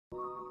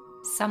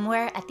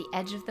Somewhere at the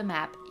edge of the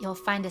map, you'll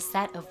find a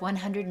set of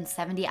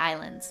 170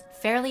 islands,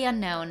 fairly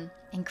unknown,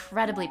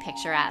 incredibly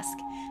picturesque,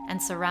 and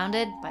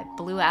surrounded by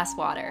blue-ass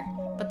water.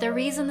 But the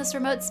reason this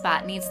remote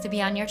spot needs to be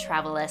on your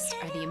travel list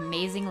are the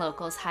amazing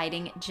locals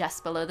hiding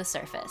just below the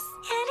surface.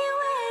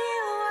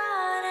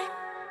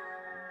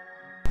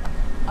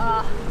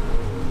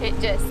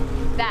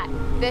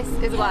 This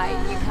is why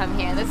you come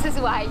here. This is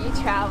why you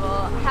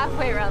travel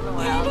halfway around the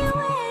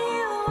world.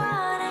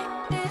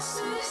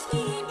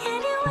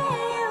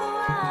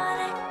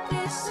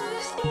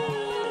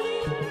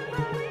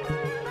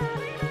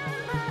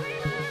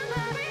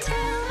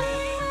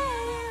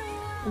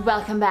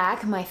 Welcome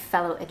back, my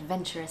fellow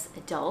adventurous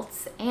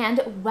adults,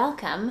 and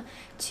welcome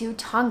to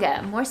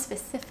Tonga, more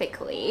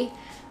specifically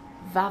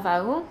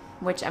Vava'u,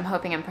 which I'm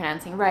hoping I'm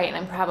pronouncing right, and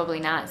I'm probably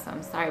not, so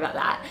I'm sorry about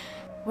that.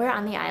 We're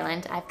on the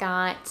island. I've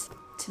got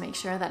to make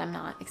sure that I'm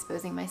not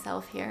exposing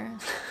myself here.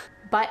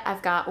 But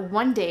I've got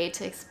one day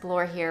to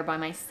explore here by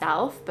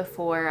myself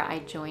before I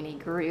join a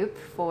group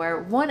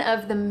for one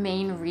of the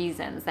main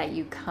reasons that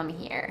you come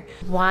here.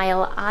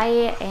 While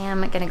I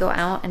am gonna go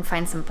out and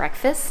find some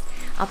breakfast,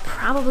 I'll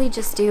probably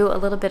just do a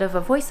little bit of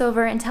a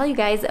voiceover and tell you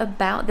guys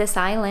about this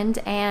island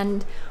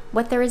and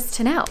what there is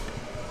to know.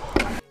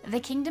 The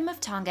Kingdom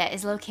of Tonga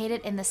is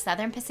located in the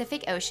southern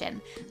Pacific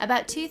Ocean,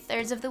 about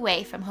 2/3 of the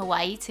way from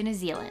Hawaii to New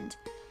Zealand.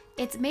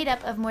 It's made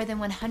up of more than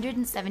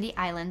 170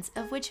 islands,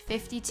 of which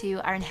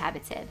 52 are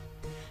inhabited.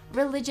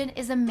 Religion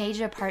is a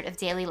major part of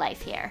daily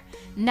life here.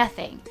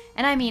 Nothing,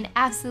 and I mean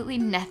absolutely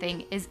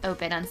nothing, is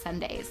open on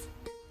Sundays.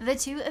 The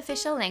two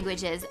official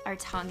languages are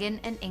Tongan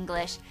and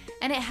English,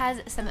 and it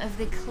has some of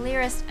the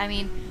clearest,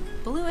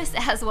 bluest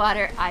as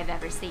water I've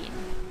ever seen.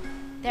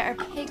 There are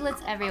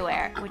piglets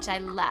everywhere, which I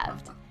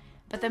loved.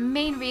 But the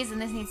main reason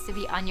this needs to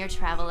be on your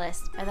travel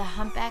list are the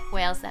humpback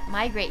whales that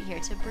migrate here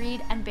to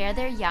breed and bear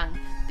their young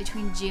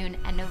between June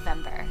and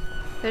November.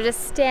 They're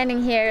just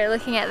standing here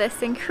looking at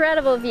this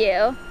incredible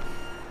view.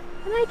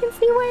 And I can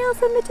see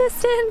whales in the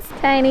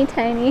distance. Tiny,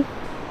 tiny.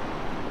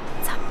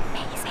 It's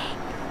amazing.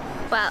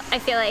 Well, I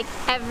feel like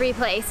every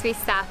place we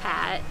stop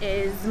at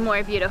is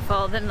more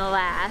beautiful than the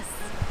last.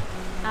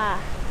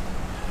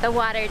 The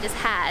water just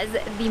has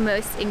the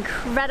most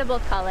incredible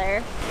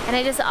color, and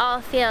it just all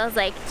feels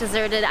like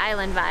deserted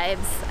island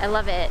vibes. I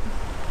love it.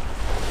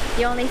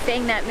 The only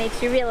thing that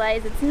makes you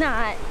realize it's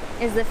not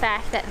is the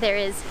fact that there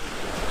is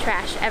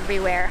trash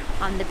everywhere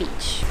on the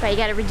beach. But you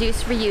gotta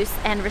reduce, reuse,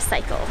 and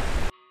recycle.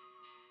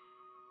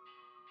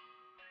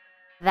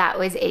 That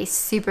was a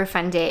super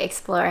fun day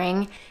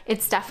exploring.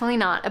 It's definitely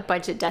not a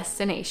budget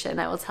destination,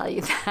 I will tell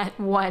you that.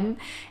 One,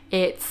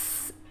 it's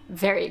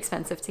very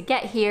expensive to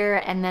get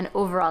here, and then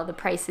overall the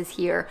prices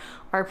here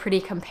are pretty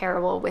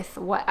comparable with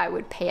what I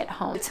would pay at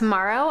home.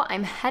 Tomorrow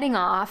I'm heading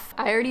off.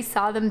 I already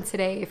saw them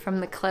today from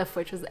the cliff,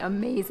 which was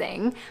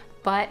amazing,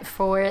 but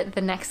for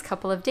the next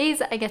couple of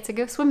days I get to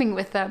go swimming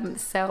with them,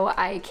 so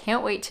I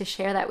can't wait to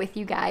share that with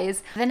you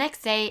guys. The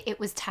next day it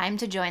was time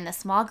to join the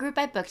small group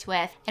I booked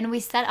with, and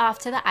we set off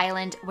to the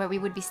island where we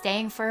would be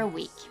staying for a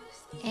week.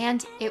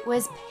 And it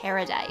was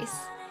paradise.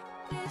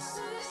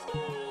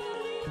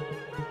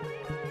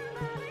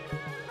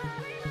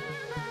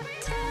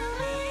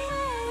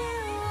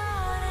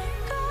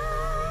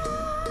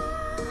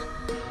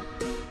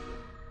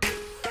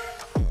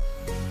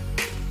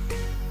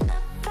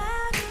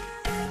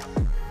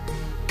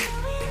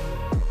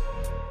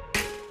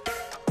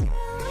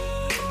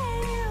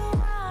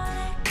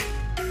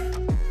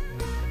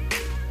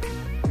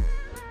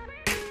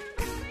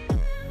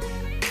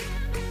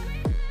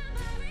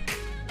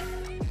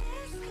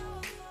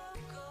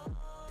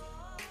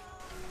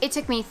 It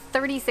took me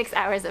 36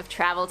 hours of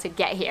travel to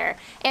get here,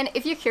 and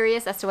if you're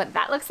curious as to what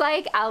that looks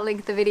like, I'll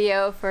link the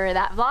video for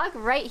that vlog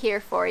right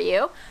here for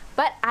you.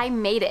 But I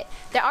made it.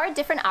 There are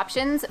different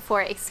options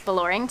for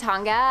exploring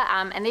Tonga,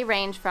 and they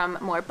range from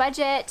more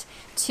budget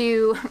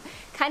to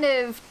kind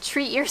of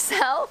treat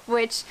yourself,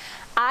 which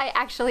I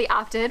actually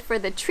opted for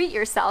the treat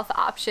yourself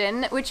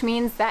option, which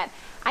means that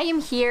I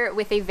am here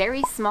with a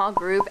very small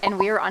group and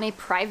we're on a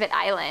private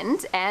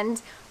island,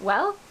 and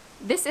well,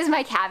 this is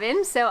my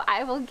cabin, so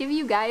I will give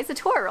you guys a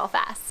tour real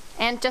fast.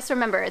 And just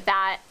remember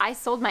that I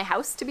sold my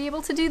house to be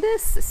able to do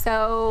this,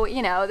 so,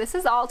 you know, this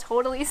is all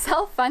totally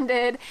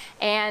self-funded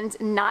and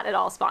not at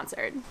all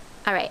sponsored.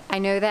 All right, I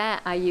know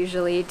that I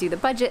usually do the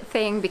budget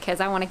thing because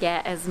I want to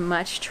get as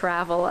much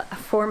travel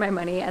for my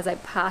money as I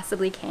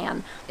possibly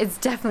can. It's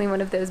definitely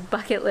one of those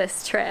bucket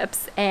list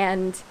trips,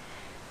 and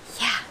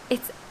yeah,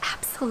 it's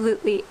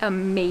absolutely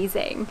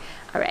amazing.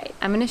 All right,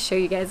 I'm gonna show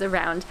you guys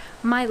around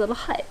my little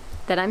hut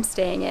that I'm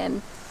staying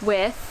in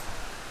with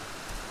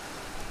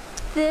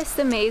this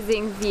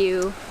amazing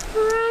view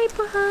right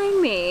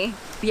behind me.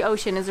 The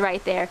ocean is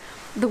right there.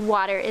 The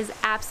water is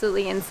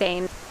absolutely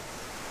insane.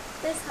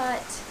 This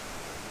hut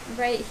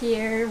right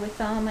here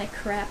with all my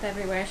crap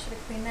everywhere. I should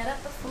have cleaned that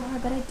up before,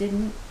 but I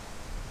didn't.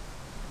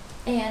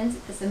 And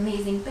this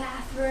amazing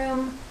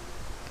bathroom.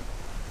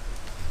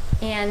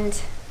 And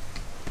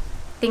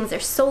things are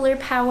solar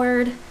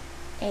powered.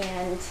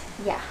 And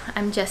yeah,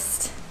 I'm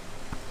just,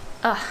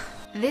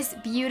 This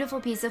beautiful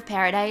piece of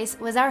paradise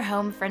was our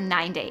home for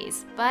 9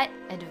 days, but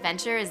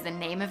adventure is the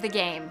name of the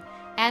game,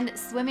 and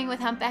swimming with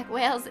humpback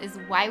whales is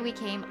why we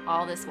came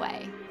all this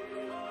way.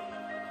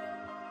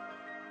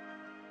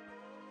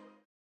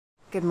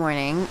 Good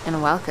morning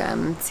and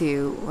welcome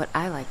to what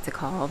I like to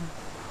call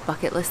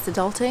bucket list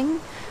adulting,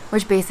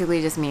 which basically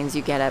just means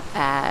you get up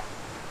at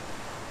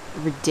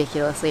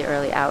ridiculously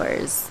early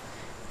hours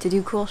to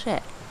do cool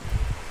shit.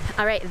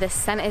 All right, the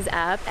sun is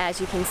up,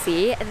 as you can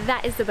see.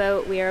 That is the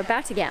boat we are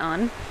about to get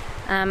on.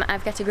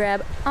 I've got to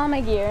grab all my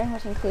gear,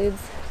 which includes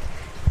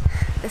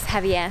this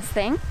heavy ass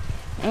thing.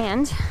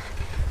 And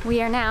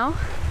we are now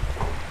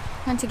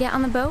going to get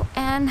on the boat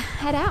and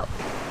head out.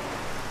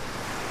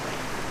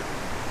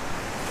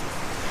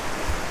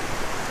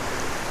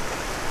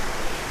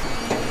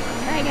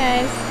 Hi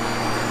guys.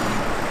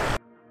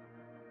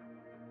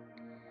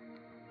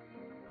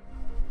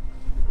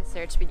 The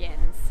search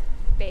begins.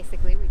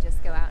 Basically, we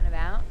just go out and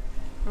about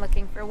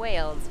looking for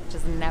whales, which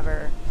is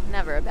never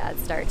a bad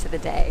start to the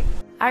day.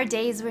 Our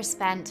days were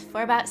spent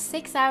for about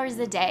 6 hours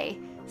a day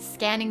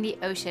scanning the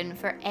ocean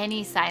for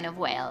any sign of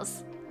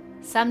whales.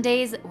 Some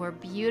days were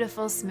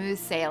beautiful, smooth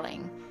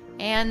sailing,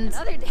 and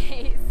other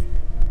days,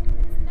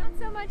 it's not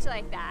so much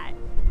like that.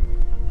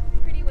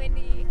 Pretty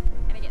windy,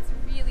 and it gets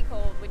really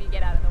cold when you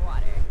get out of the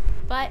water.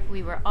 But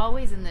we were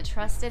always in the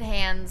trusted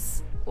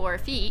hands, or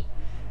feet,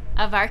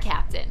 of our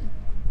captain.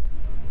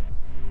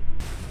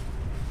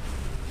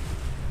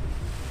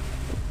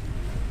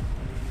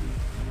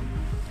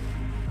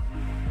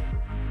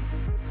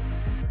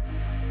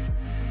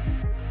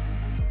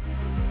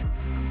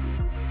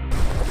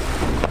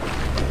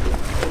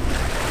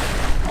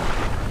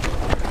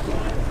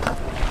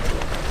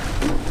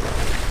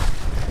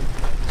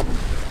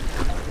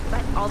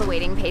 All the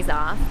waiting pays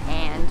off,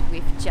 and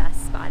we've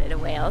just spotted a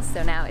whale,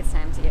 so now it's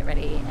time to get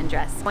ready and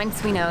dress.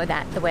 Once we know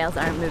that the whales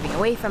aren't moving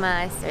away from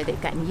us or they've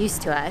gotten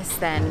used to us,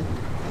 then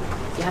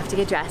you have to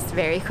get dressed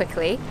very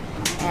quickly,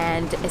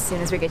 and as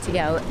soon as we're good to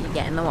go, you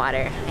get in the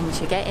water, and you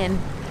should get in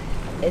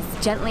as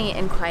gently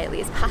and quietly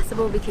as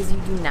possible because you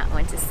do not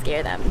want to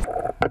scare them.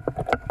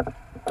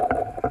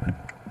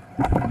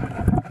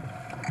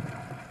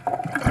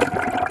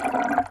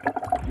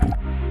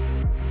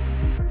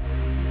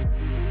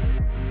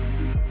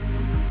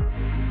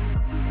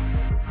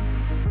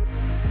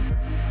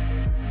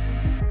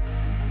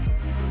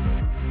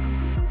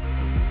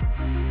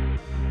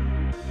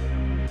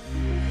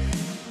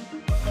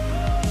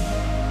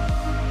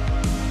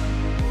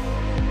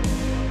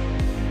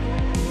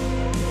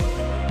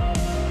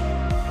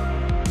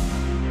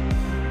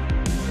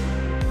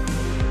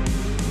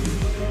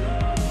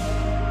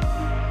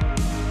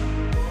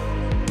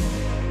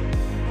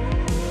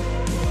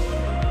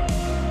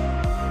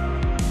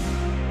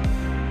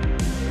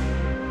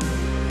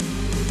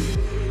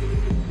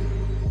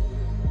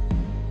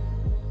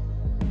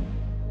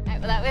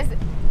 Well, that was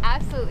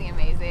absolutely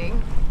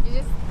amazing. You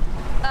just,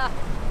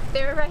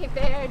 they were right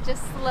there,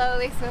 just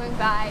slowly swimming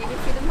by. You could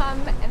see the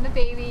mom and the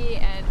baby,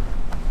 and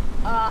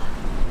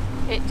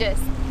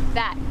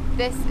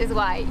this is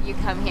why you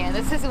come here.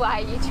 This is why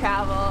you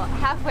travel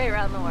halfway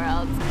around the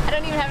world. I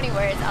don't even have any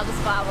words, I'll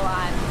just babble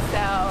on.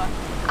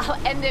 So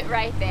I'll end it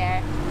right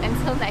there.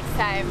 Until next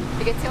time,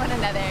 be good to one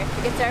another,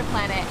 be good to our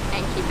planet,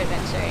 and keep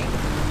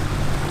adventuring.